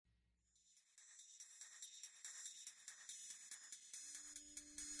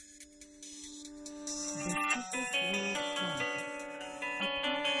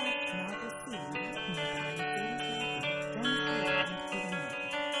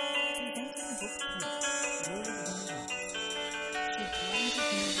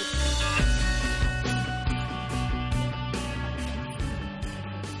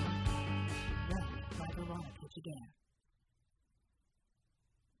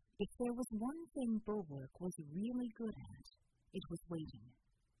If there was one thing Bulwark was really good at, it was waiting.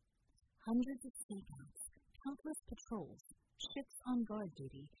 Hundreds of stakeouts, countless patrols, ships on guard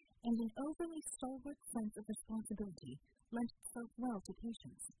duty, and an overly stalwart sense of responsibility lent itself well to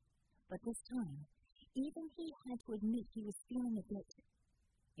patience. But this time, even he had to admit he was feeling a bit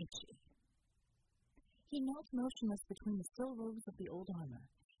itchy. He knelt motionless between the still rows of the old armor,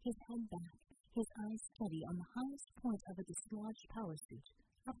 his head back, his eyes steady on the highest point of a dislodged power suit,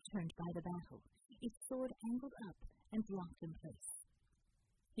 upturned by the battle, its sword angled up and locked in place.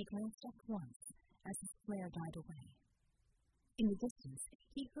 He glanced up once as his flare died away. In the distance,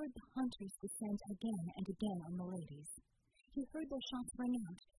 he heard the hunters descend again and again on the ladies. He heard their shots ring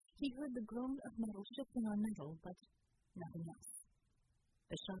out. He heard the groan of metal shifting on metal, but nothing else.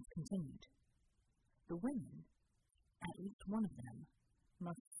 The shots continued. The women, at least one of them,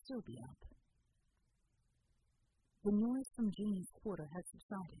 must still be up. The noise from Djinni's quarter had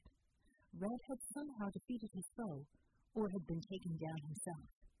subsided. Red had somehow defeated his foe, or had been taken down himself.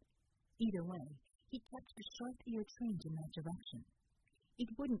 Either way, he kept a sharp ear trained in that direction.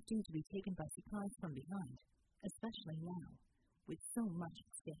 It wouldn't do to be taken by surprise from behind, especially now, with so much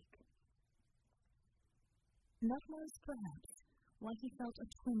at stake. That was, perhaps, why he felt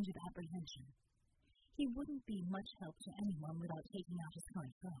a twinge of apprehension. He wouldn't be much help to anyone without taking out his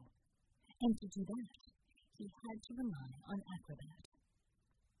current foe, and to do that, he had to rely on Acrobat.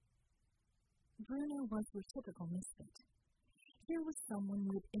 Bruno was your typical misfit. Here was someone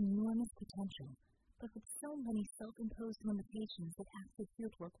with enormous potential, but with so many self-imposed limitations that active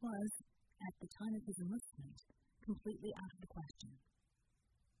fieldwork was, at the time of his enlistment, completely out of the question.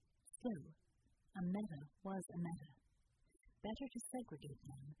 Still, a meta was a meta. Better to segregate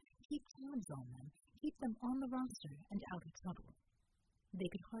them, keep tabs on them, keep them on the roster and out of trouble. They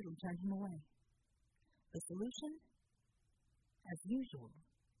could hardly turn him away. The solution? As usual,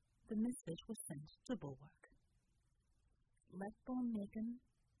 the misfit was sent to Bulwark. Let Bone make him,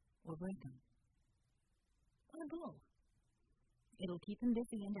 or break him. Or a blow. It'll keep him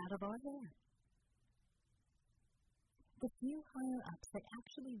busy and out of our hair. The few higher-ups that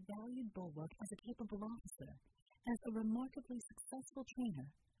actually valued Bulwark as a capable officer, as a remarkably successful trainer,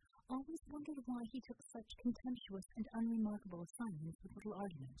 always wondered why he took such contemptuous and unremarkable assignments with little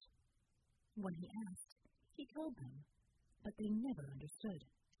argument. When he asked, he told them, but they never understood.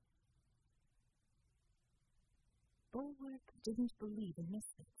 Bulwark didn't believe in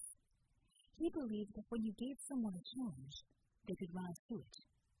misfits. He believed that when you gave someone a challenge, they could rise to it.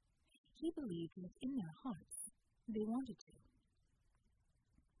 He believed that in their hearts, they wanted to.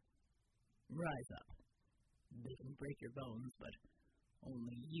 Rise up. They can break your bones, but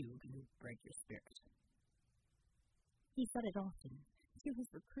only you can break your spirit. He said it often, to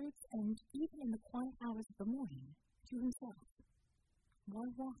his recruits and, even in the quiet hours of the morning, to himself. Why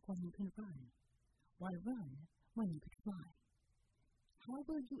walk when you can run? Why run when you could fly? How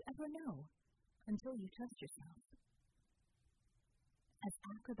will you ever know until you test yourself? As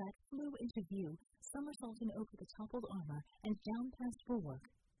Acrobat flew into view, somersaulting over the toppled armor and down past Bulwark,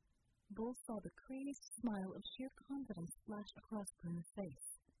 Bull saw the crazed smile of sheer confidence flash across Bruno's face.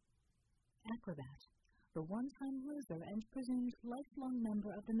 Acrobat, the one-time loser and presumed lifelong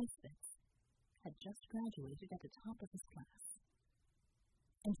member of the Misfits, had just graduated at the top of his class.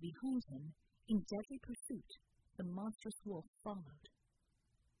 And behind him, in deadly pursuit, the monstrous wolf followed.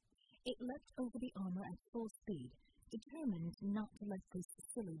 It leapt over the armor at full speed, determined not to let this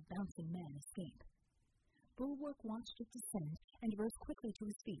silly, bouncing man escape. Bulwark watched it descend and rose quickly to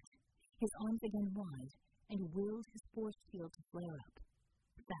his feet, his arms again wide, and willed his force field to flare up,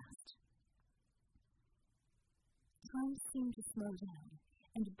 fast. Time seemed to slow down,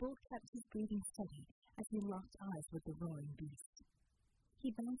 and Bull kept his breathing steady as he locked eyes with the roaring beast.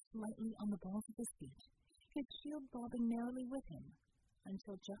 He bounced lightly on the balls of his feet, his shield bobbing merrily with him,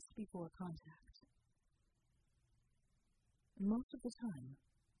 until just before contact. Most of the time,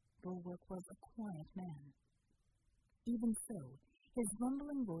 Bulwark was a quiet man. Even so, his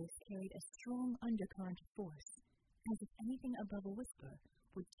rumbling voice carried a strong undercurrent of force, as if anything above a whisper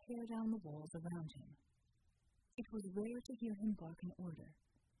would tear down the walls around him. It was rare to hear him bark an order,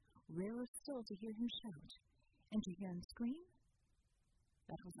 rarer still to hear him shout, and to hear him scream?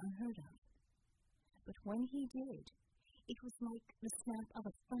 That was unheard of. But when he did, it was like the snap of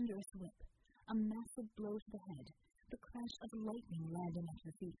a thunderous whip, a massive blow to the head, the crash of lightning landing at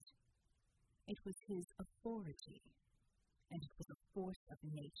your feet. It was his authority, and it was a force of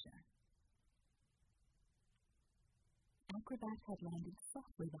nature. Acrobat had landed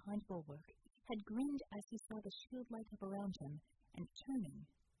softly behind Bulwark, had grinned as he saw the shield light up around him, and turning,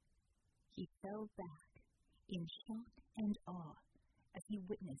 he fell back, in shock and awe, as he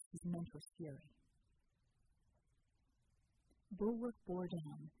witnessed his mentor's fury. Bulwark bore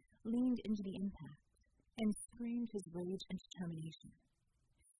down, leaned into the impact, and screamed his rage and determination.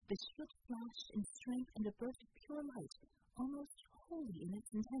 The shield flashed in strength, and a burst of pure light, almost holy in its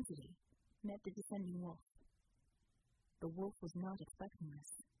intensity, met the descending wolf. The wolf was not expecting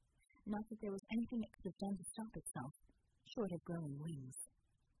this. Not that there was anything it could have done to stop itself, short of growing wings.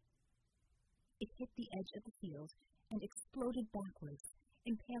 It hit the edge of the field and exploded backwards,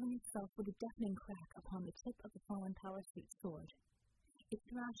 impaling itself with a deafening crack upon the tip of the fallen power suit's sword. It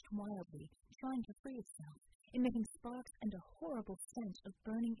thrashed wildly, trying to free itself, emitting sparks and a horrible stench of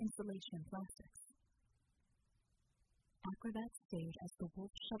burning insulation and plastics. Acrobat stared as the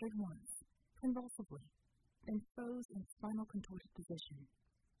wolf shuddered once, convulsively, then froze in its final contorted position.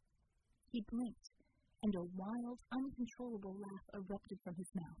 He blinked, and a wild, uncontrollable laugh erupted from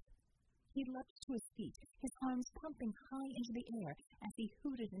his mouth. He leapt to his feet, his arms pumping high into the air as he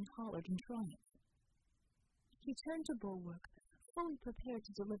hooted and hollered in triumph. He turned to Bulwark, fully prepared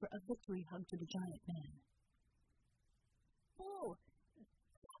to deliver a victory hug to the giant man. "Oh,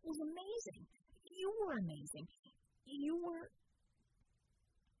 that was amazing! You were amazing! You were—"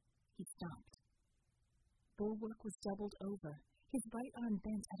 He stopped. Bulwark was doubled over, his right arm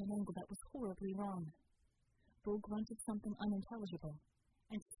bent at an angle that was horribly wrong. Bull grunted something unintelligible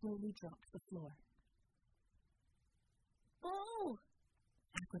and slowly dropped to the floor. "Bull!"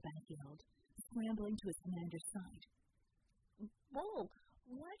 Acrobat yelled, scrambling to his commander's side. "Bull,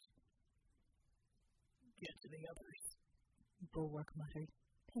 what?" "Get to the others," Bulwark muttered,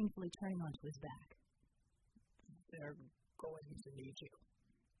 painfully turning onto his back. "They're going to need you."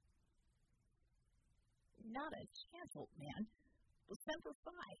 "Not a chance, old man. We'll send for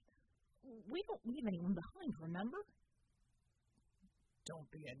 5. We don't leave anyone behind, remember?"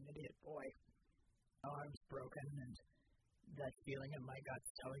 "Don't be an idiot, boy. Arm's broken, and that feeling in my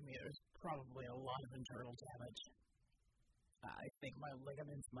gut's telling me there's probably a lot of internal damage. I think my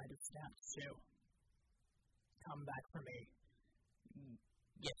ligaments might have snapped too. Come back for me.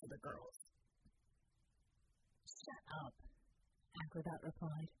 Get to the girls." "Shut up," Acrobat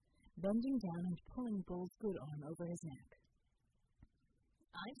replied, bending down and pulling Bull's good arm over his neck.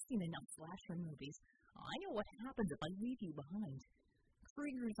 "I've seen enough slasher movies. I know what happens if I leave you behind.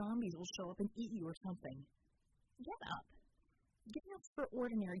 Krieger zombies will show up and eat you or something. Get up. Get up for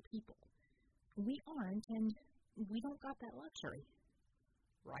ordinary people. We aren't, and we don't got that luxury.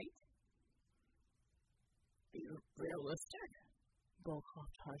 Right?" "Be realistic," Bull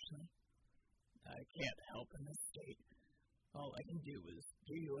coughed harshly. "I can't help in this state. All I can do is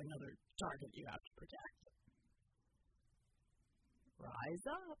give you another target you have to protect." "Rise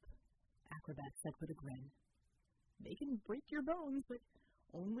up," Acrobat said with a grin. "They can break your bones, but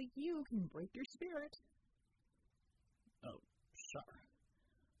only you can break your spirit." "Oh, sure.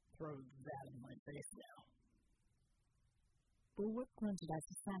 Throw that in my face now." Bulwark grunted as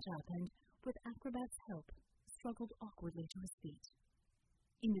he sat up and, with Acrobat's help, struggled awkwardly to his feet.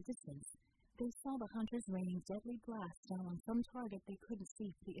 In the distance, they saw the hunters raining deadly blasts down on some target they couldn't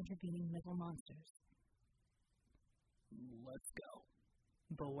see for the intervening metal monsters. "Let's go,"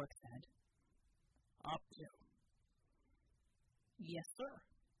 Bulwark said. "Up to." "Yes, sir,"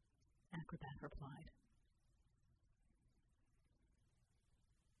 Acrobat replied.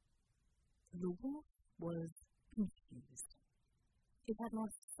 The wolf was confused. It had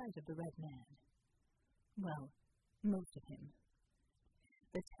lost sight of the red man. Well, most of him.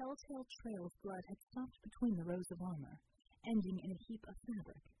 The telltale trail of blood had stopped between the rows of armor, ending in a heap of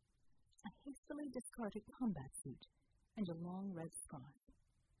fabric, a hastily discarded combat suit, and a long red scarf.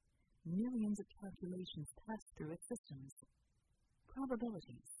 Millions of calculations passed through its systems.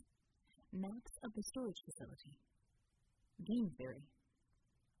 Probabilities. Maps of the storage facility. Game theory.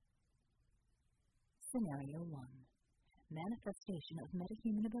 Scenario 1. Manifestation of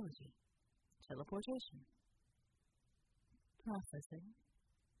metahuman ability. Teleportation. Processing.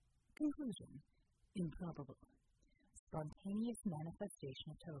 Conclusion. Improbable. Spontaneous manifestation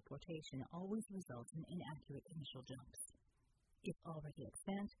of teleportation always results in inaccurate initial jumps. If already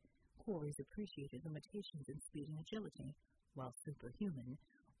extant, quarries appreciated limitations in speed and agility, while superhuman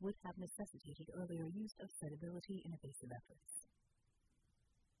would have necessitated earlier use of said ability in evasive efforts.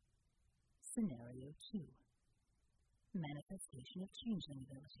 Scenario 2. Manifestation of changeling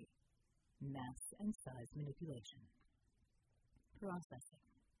ability. Mass and size manipulation. Processing.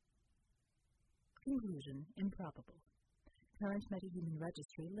 Conclusion. Improbable. Current metahuman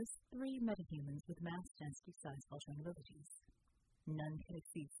registry lists 3 metahumans with mass density size altering abilities. None can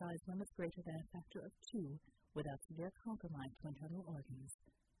exceed size limits greater than a factor of 2 without severe compromise to internal organs,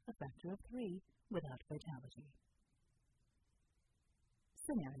 a factor of 3 without fatality.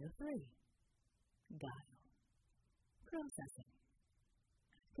 Scenario 3. Guile. Processing.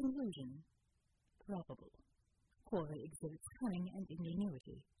 Conclusion. Probable. Quarry exhibits cunning and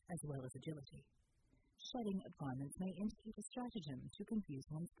ingenuity, as well as agility. Shedding of garments may indicate a stratagem to confuse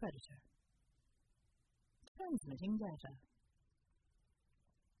one's predator. Transmitting data.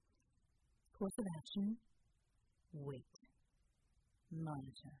 Course of action. Wait.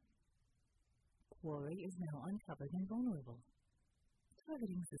 Monitor. Quarry is now uncovered and vulnerable.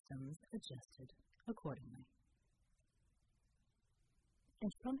 Targeting systems adjusted accordingly.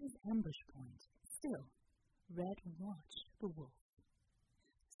 And from his ambush point, still, Red watched the wolf.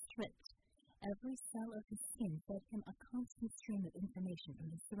 Stripped, every cell of his skin fed him a constant stream of information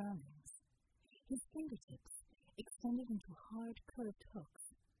from his surroundings. His fingertips, extended into hard, curved hooks,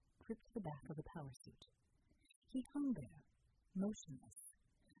 gripped the back of the power suit. He hung there, motionless,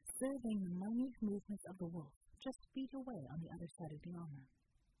 surveying the minute movements of the wolf just feet away on the other side of the armor.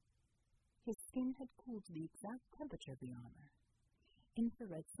 His skin had cooled to the exact temperature of the armor.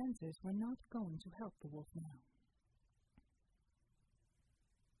 Infrared sensors were not going to help the wolf now.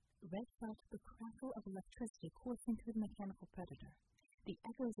 Red felt the crackle of electricity coursing through the mechanical predator, the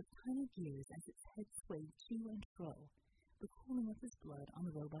echoes of tiny gears as its head swayed to and fro, the cooling of his blood on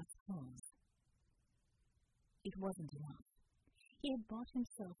the robot's clothes. It wasn't enough. He had bought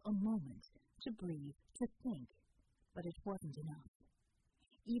himself a moment to breathe, to think, but it wasn't enough.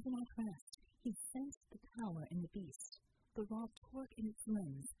 Even at rest, he sensed the power in the beast, the raw torque in its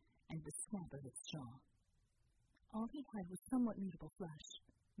limbs, and the snap of its jaw. All he had was somewhat mutable flesh,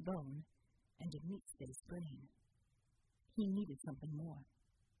 bone, and a meat-spaced brain. He needed something more.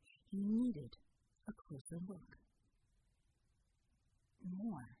 He needed a closer look.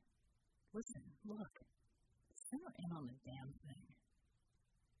 More. Listen, look. Simmer in on the damn thing.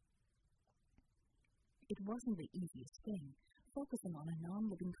 It wasn't the easiest thing, focusing on a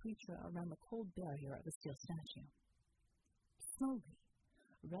non-living creature around the cold barrier of a steel statue. Slowly,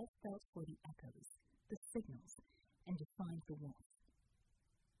 Red felt for the echoes, the signals, and defined the wolf.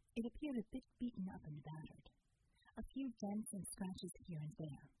 It appeared a bit beaten up and battered, a few dents and scratches here and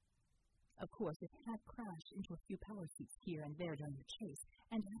there. Of course, it had crashed into a few power suits here and there during the chase,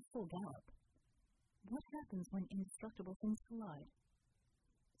 and at full gallop. What happens when indestructible things collide?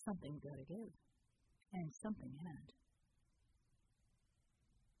 Something's gotta give, and something had.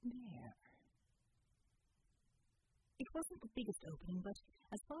 There. It wasn't the biggest opening, but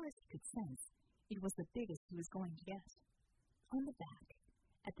as far as he could sense, it was the biggest he was going to get. On the back,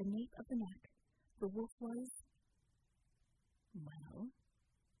 at the nape of the neck, the wolf was, well,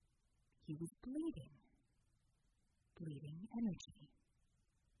 he was bleeding. Bleeding energy.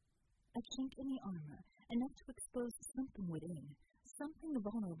 A chink in the armor, enough to expose something within, something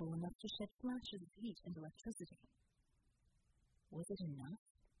vulnerable enough to shed flashes of heat and electricity. Was it enough?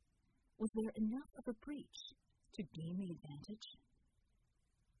 Was there enough of a breach to gain the advantage?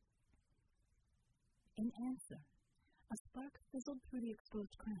 In answer, a spark fizzled through the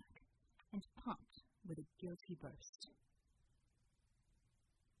exposed crack and popped with a guilty burst.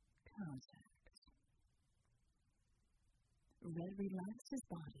 Contact. Red relaxed his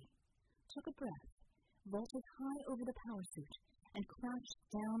body, took a breath, vaulted high over the power suit, and crouched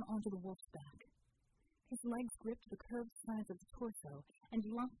down onto the wolf's back. His legs gripped the curved sides of the torso and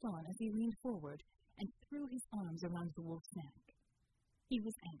locked on as he leaned forward and threw his arms around the wolf's neck. He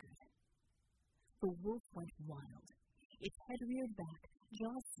was anchored. The wolf went wild. Its head reared back,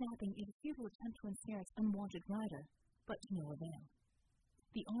 jaws snapping in a futile attempt to ensnare its unwanted rider, but to no avail.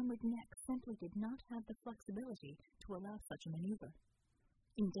 The armored neck simply did not have the flexibility to allow such a maneuver.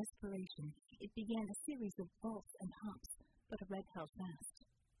 In desperation, it began a series of vaults and hops, but Red held fast.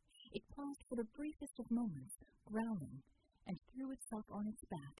 It paused for the briefest of moments, growling, and threw itself on its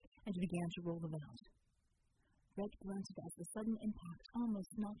back and began to roll about. Red grunted as the sudden impact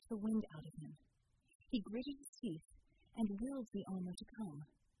almost knocked the wind out of him. He gritted his teeth and willed the armor to come,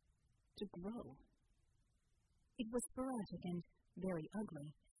 to grow. It was sporadic and very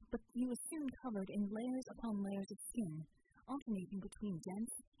ugly, but he was soon covered in layers upon layers of skin, alternating between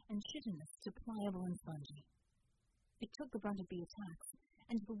dense and chitinous to pliable and spongy. It took the brunt of the attacks,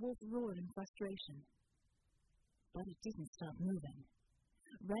 and the wolf roared in frustration. But it didn't stop moving.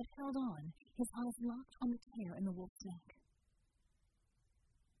 Red held on, his eyes locked on the tear in the wolf's neck.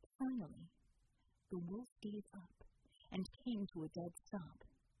 Finally, the wolf gave up and came to a dead stop.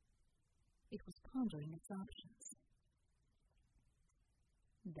 It was pondering its options.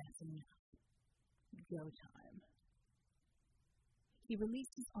 That's enough. Go time. He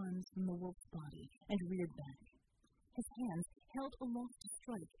released his arms from the wolf's body and reared back. His hands, held aloft to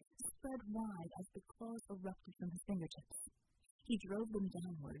strike, spread wide as the claws erupted from his fingertips. He drove them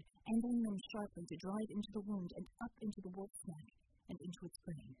downward, angling them sharply to drive into the wound and up into the wolf's neck and into its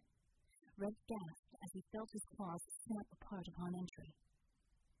brain. Red gasped as he felt his claws snap apart upon entry.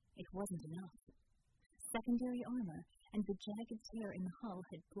 It wasn't enough. Secondary armor and the jagged tear in the hull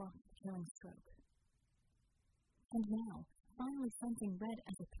had blocked the killing stroke. And now, finally sensing Red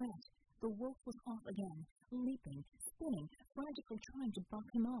as a threat, the wolf was off again, leaping, spinning, frantically trying to buck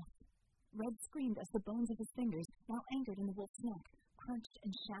him off. Red screamed as the bones of his fingers, now anchored in the wolf's neck, crunched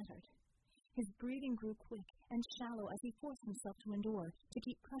and shattered. His breathing grew quick and shallow as he forced himself to endure, to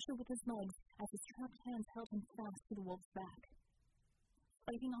keep pressure with his legs as his trapped hands held him fast to the wolf's back.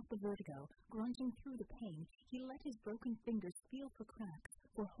 Fighting off the vertigo, grunting through the pain, he let his broken fingers feel for cracks,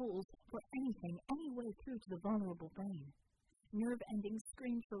 for holes, for anything, any way through to the vulnerable brain. Nerve endings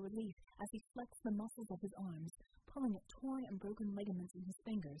screamed for relief as he flexed the muscles of his arms, pulling at torn and broken ligaments in his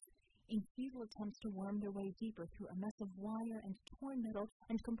fingers, in futile attempts to worm their way deeper through a mess of wire and torn metal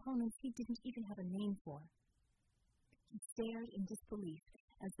and components he didn't even have a name for. He stared in disbelief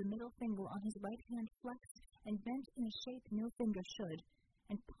as the middle finger on his right hand flexed and bent in a shape no finger should,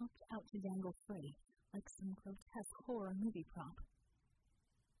 and popped out to dangle free, like some grotesque horror movie prop.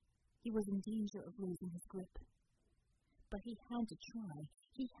 He was in danger of losing his grip. But he had to try.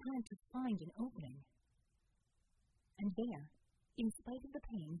 He had to find an opening. And there, in spite of the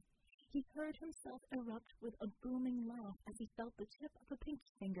pain, he heard himself erupt with a booming laugh as he felt the tip of a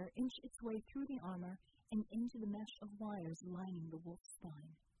pinky finger inch its way through the armor and into the mesh of wires lining the wolf's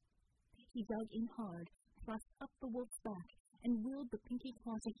spine. He dug in hard, thrust up the wolf's back, and willed the pinky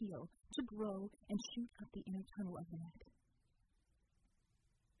claw to heal, to grow and shoot up the inner tunnel of the neck.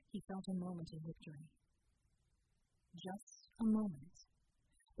 He felt a moment of victory. Just a moment.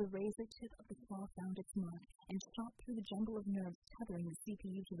 The razor tip of the claw found its mark and shot through the jungle of nerves tethering the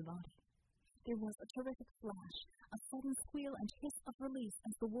CPU to the body. There was a terrific flash, a sudden squeal and hiss of release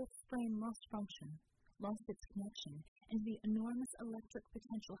as the wolf's brain lost function, lost its connection, and the enormous electric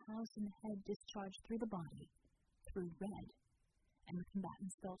potential housed in the head discharged through the body, through Red, and the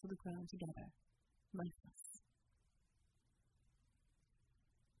combatants fell to the ground together, lifeless.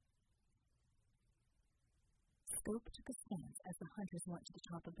 Scope took a stance as the hunters went to the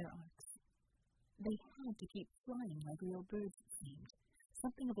top of their arcs. They had to keep flying like real birds, it seemed,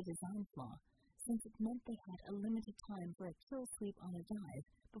 something of a design flaw, since it meant they had a limited time for a kill sweep on a dive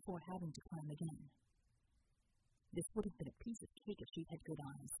before having to climb again. This would have been a piece of cake if she had good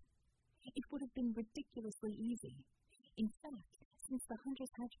eyes. It would have been ridiculously easy. In fact, since the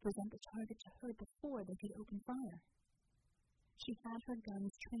hunters had to present the target to her before they could open fire. She had her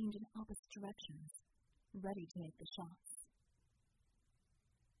guns trained in opposite directions, ready to make the shots.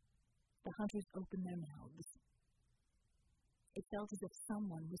 The hunters opened their mouths. It felt as if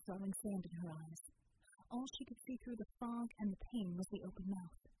someone was throwing sand in her eyes. All she could see through the fog and the pain was the open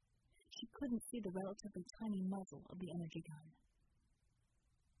mouth. She couldn't see the relatively tiny muzzle of the energy gun.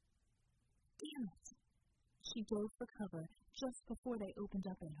 Damn it! She dove for cover just before they opened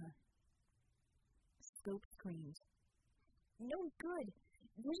up in her. Scope screamed. No good!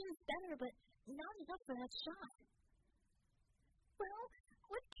 Vision's better, but not enough for that shot. Well,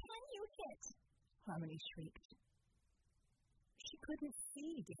 what can you hit? Harmony shrieked. She couldn't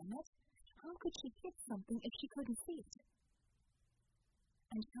see, damn it. How could she hit something if she couldn't see it?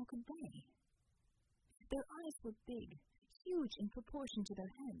 And how could they? Their eyes were big, huge in proportion to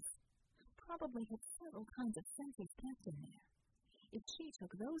their heads. Probably had several kinds of senses packed in there. If she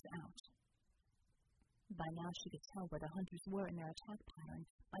took those out... By now she could tell where the hunters were in their attack pattern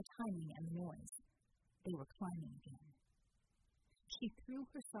by timing and the noise. They were climbing again. She threw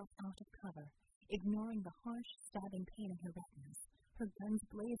herself out of cover, ignoring the harsh, stabbing pain in her retinas, her guns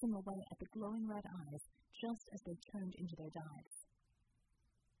blazing away at the glowing red eyes just as they turned into their dives.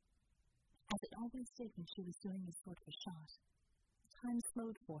 As it always did when she was doing this sort of a shot, time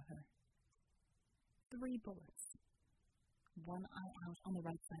slowed for her. 3 bullets. 1 eye out on the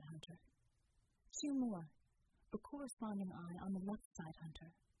right side hunter. 2 more, the corresponding eye on the left side hunter.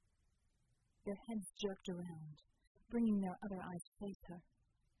 Their heads jerked around, bringing their other eyes to face her.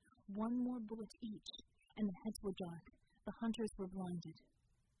 1 more bullet each, and the heads were dark. The hunters were blinded.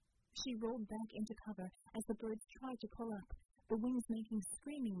 She rolled back into cover as the birds tried to pull up, the wings making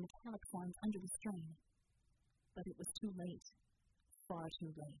screaming metallic sounds under the strain. But it was too late. Far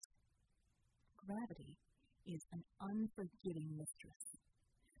too late. Gravity is an unforgiving mistress.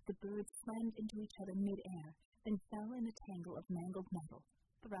 The birds slammed into each other mid-air, then fell in a tangle of mangled metal,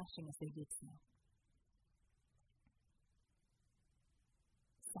 thrashing as they did so.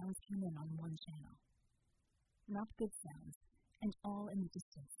 Sounds came in on one channel. Not good sounds, and all in the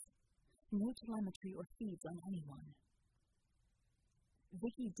distance. No telemetry or feeds on anyone.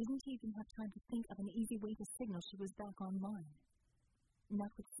 Vickie didn't even have time to think of an easy way to signal she was back online.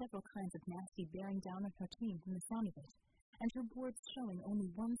 Not with several kinds of nasty bearing down on her team from the sound of it, and her boards showing only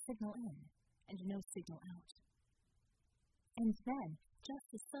one signal in and no signal out. And then, just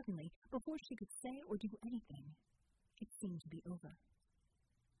as suddenly, before she could say or do anything, it seemed to be over.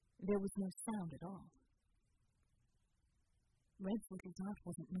 There was no sound at all. Red's little dot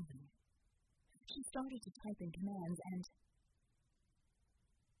wasn't moving. She started to type in commands and...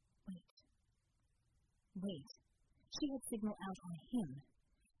 Wait. She had signal out on him.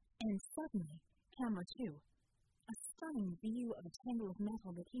 And suddenly, camera 2, a stunning view of a tangle of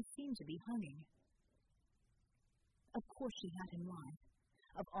metal that he seemed to be hugging. Of course she had him live.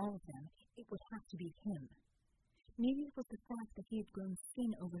 Of all of them, it would have to be him. Maybe it was the fact that he had grown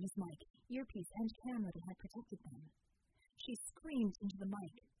skin over his mic, earpiece, and camera that had protected them. She screamed into the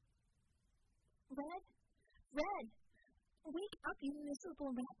mic. Red? Red! Wake up, you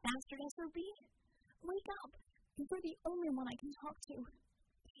miserable rat bastard SOB! Wake up! You're the only one I can talk to.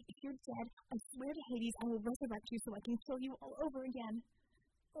 If you're dead, I swear to Hades I will resurrect you so I can kill you all over again.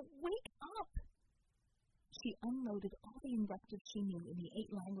 Wake up! She unloaded all the invectives she knew in the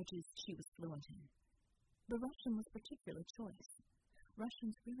 8 languages she was fluent in. The Russian was particular choice.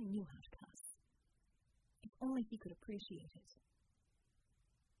 Russians really knew how to cuss. If only he could appreciate it.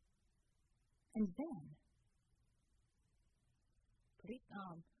 And then...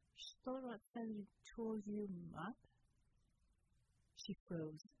 She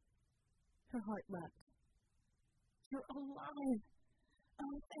froze. Her heart leapt. You're alive!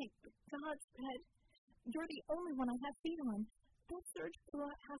 Oh, thank God, Red. You're the only one I have feet on. That surge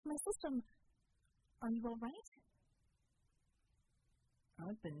throughout half my system. Are you all right?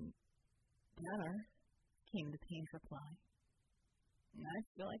 I've been better, came the pained reply. I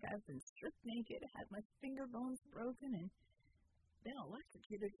feel like I've been stripped naked, had my finger bones broken, and been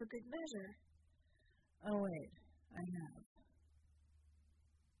electrocuted for good measure. Oh, wait, I have.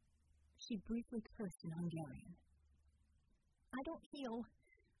 She briefly cursed in Hungarian. I don't heal.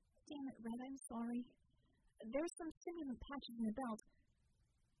 Damn it, Red, I'm sorry. There's some stimulant patches in the belt.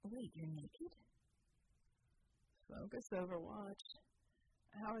 Wait, you're naked? Focus, Overwatch.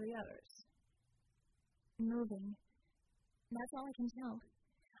 How are the others? Moving. That's all I can tell.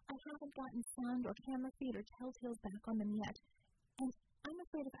 I haven't gotten sound or camera feed or telltales back on them yet, and I'm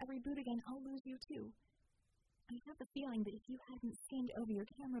afraid if I reboot again, I'll lose you too. I have a feeling that if you hadn't scanned over your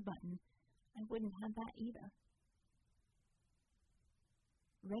camera button, I wouldn't have that either.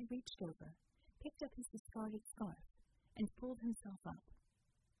 Red reached over, picked up his discarded scarf, and pulled himself up.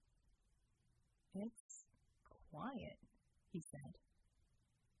 It's quiet, he said.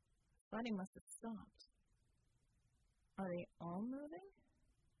 Fighting must have stopped. Are they all moving?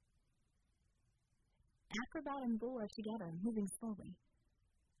 Acrobat and Bull are together, moving slowly.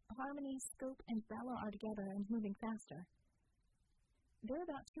 Harmony, Scope, and Bella are together and moving faster. There are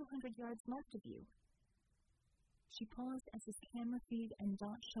about 200 yards left of you. She paused as his camera feed and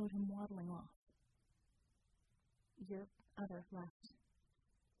dot showed him waddling off. Your other left.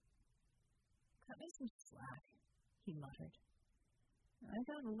 Cut me some slack, he muttered. I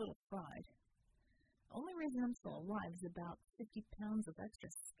got a little fried. Only reason I'm still alive is about 50 pounds of extra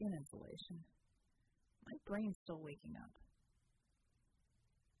skin insulation. My brain's still waking up.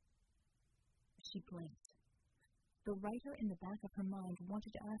 She blinked. The writer in the back of her mind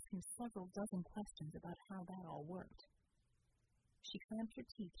wanted to ask him several dozen questions about how that all worked. She clamped her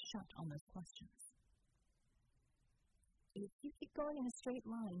teeth shut on those questions. If you keep going in a straight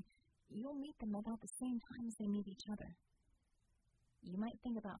line, you'll meet them about the same time as they meet each other. You might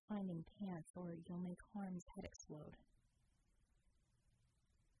think about finding pants, or you'll make Harm's head explode.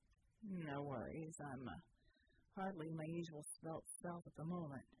 No worries, I'm hardly my usual svelte self at the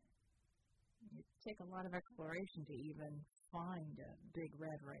moment. It take a lot of exploration to even find a Big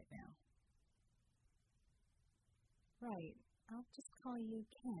Red right now. Right, I'll just call you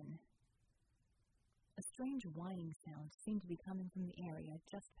Ken. A strange whining sound seemed to be coming from the area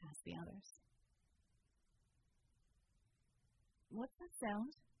just past the others. What's that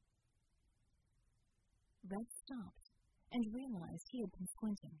sound? Red stopped and realized he had been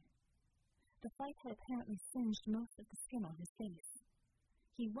squinting. The fight had apparently singed most of the skin on his face.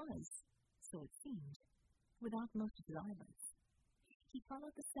 He was, so it seemed, without most of his eyelids. He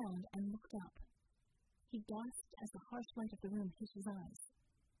followed the sound and looked up. He gasped as the harsh light of the room hit his eyes.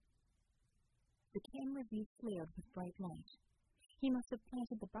 The camera view flared with bright light. He must have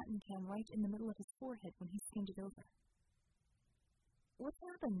planted the button cam right in the middle of his forehead when he skimmed it over. What's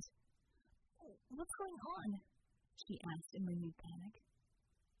happened? What's going on? She asked in renewed panic.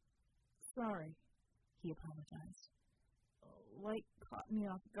 Sorry, he apologized. light caught me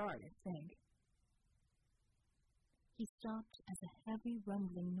off guard, I think. He stopped as a heavy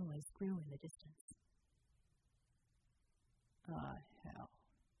rumbling noise grew in the distance. Hell,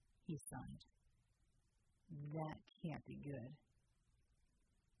 he sighed. That can't be good.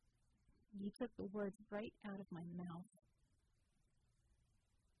 You took the words right out of my mouth.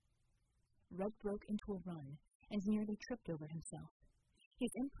 Red broke into a run and nearly tripped over himself.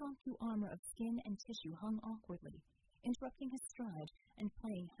 His impromptu armor of skin and tissue hung awkwardly, interrupting his stride and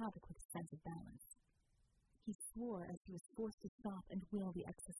playing havoc with his sense of balance. He swore as he was forced to stop and wheel the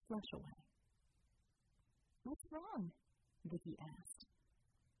excess flesh away. What's wrong? Vickie asked.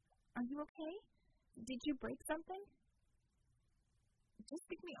 Are you okay? Did you break something? Just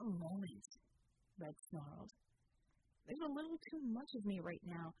give me a moment, Red snarled. There's a little too much of me right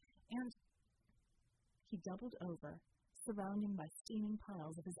now, and... He doubled over, surrounding by steaming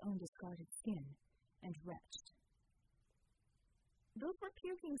piles of his own discarded skin, and retched. Those were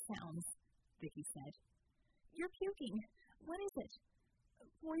puking sounds, Vickie said. You're puking. What is it?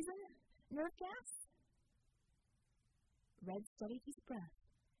 Poison? Nerve gas? Red steadied his breath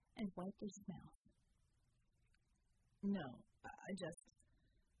and wiped his mouth. No,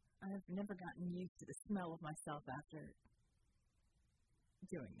 I've never gotten used to the smell of myself after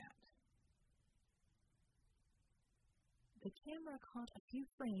doing that. The camera caught a few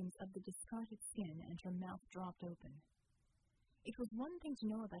frames of the discarded skin and her mouth dropped open. It was one thing to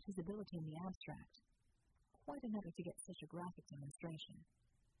know about his ability in the abstract, quite another to get such a graphic demonstration.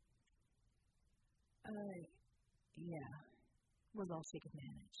 Yeah, was all she could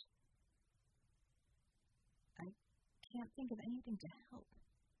manage. I can't think of anything to help,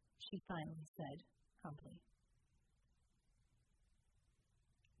 she finally said, humbly.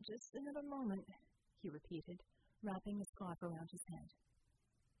 Just another moment, he repeated, wrapping the scarf around his head.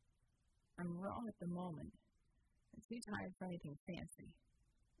 I'm raw at the moment. I'm too tired for anything fancy.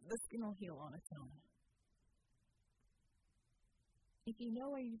 The skin will heal on its own. If you know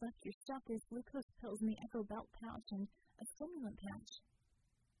where you left your stuff, there's glucose pills in the echo belt pouch and a stimulant pouch.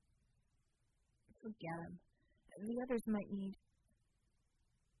 Forget them. The others might need...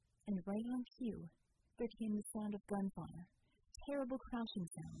 And right on cue, there came the sound of gunfire, terrible crashing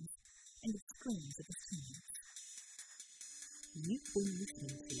sounds, and the screams of the scene. You've been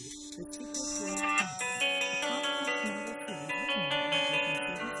listening to the 2.4